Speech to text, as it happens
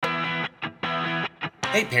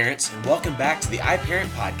Hey parents, and welcome back to the iParent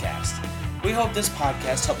Podcast. We hope this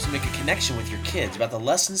podcast helps you make a connection with your kids about the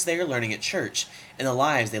lessons they are learning at church and the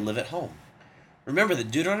lives they live at home. Remember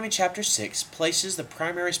that Deuteronomy chapter 6 places the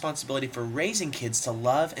primary responsibility for raising kids to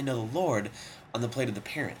love and know the Lord on the plate of the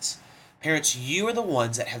parents. Parents, you are the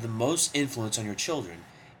ones that have the most influence on your children,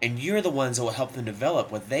 and you are the ones that will help them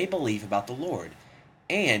develop what they believe about the Lord.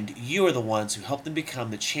 And you are the ones who help them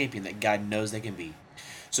become the champion that God knows they can be.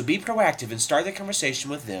 So be proactive and start the conversation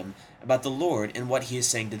with them about the Lord and what He is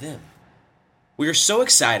saying to them. We are so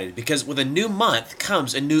excited because with a new month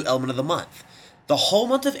comes a new element of the month. The whole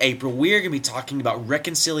month of April, we are going to be talking about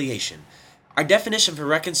reconciliation. Our definition for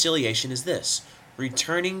reconciliation is this: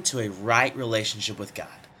 returning to a right relationship with God.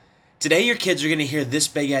 Today, your kids are going to hear this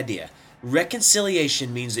big idea.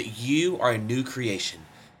 Reconciliation means that you are a new creation.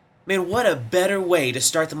 Man, what a better way to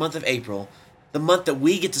start the month of April, the month that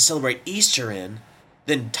we get to celebrate Easter in,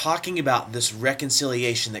 than talking about this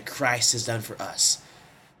reconciliation that Christ has done for us.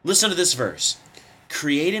 Listen to this verse.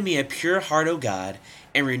 Create in me a pure heart, O God,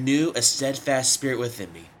 and renew a steadfast spirit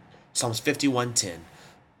within me. Psalms 51:10.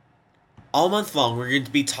 All month long, we're going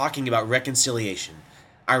to be talking about reconciliation,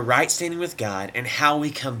 our right standing with God, and how we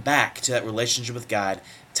come back to that relationship with God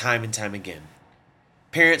time and time again.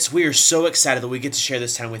 Parents, we are so excited that we get to share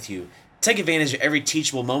this time with you. Take advantage of every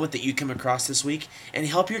teachable moment that you come across this week and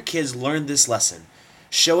help your kids learn this lesson.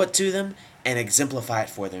 Show it to them and exemplify it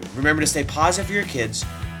for them. Remember to stay positive for your kids,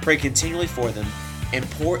 pray continually for them, and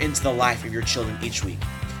pour into the life of your children each week,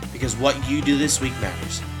 because what you do this week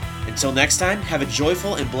matters. Until next time, have a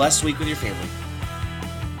joyful and blessed week with your family.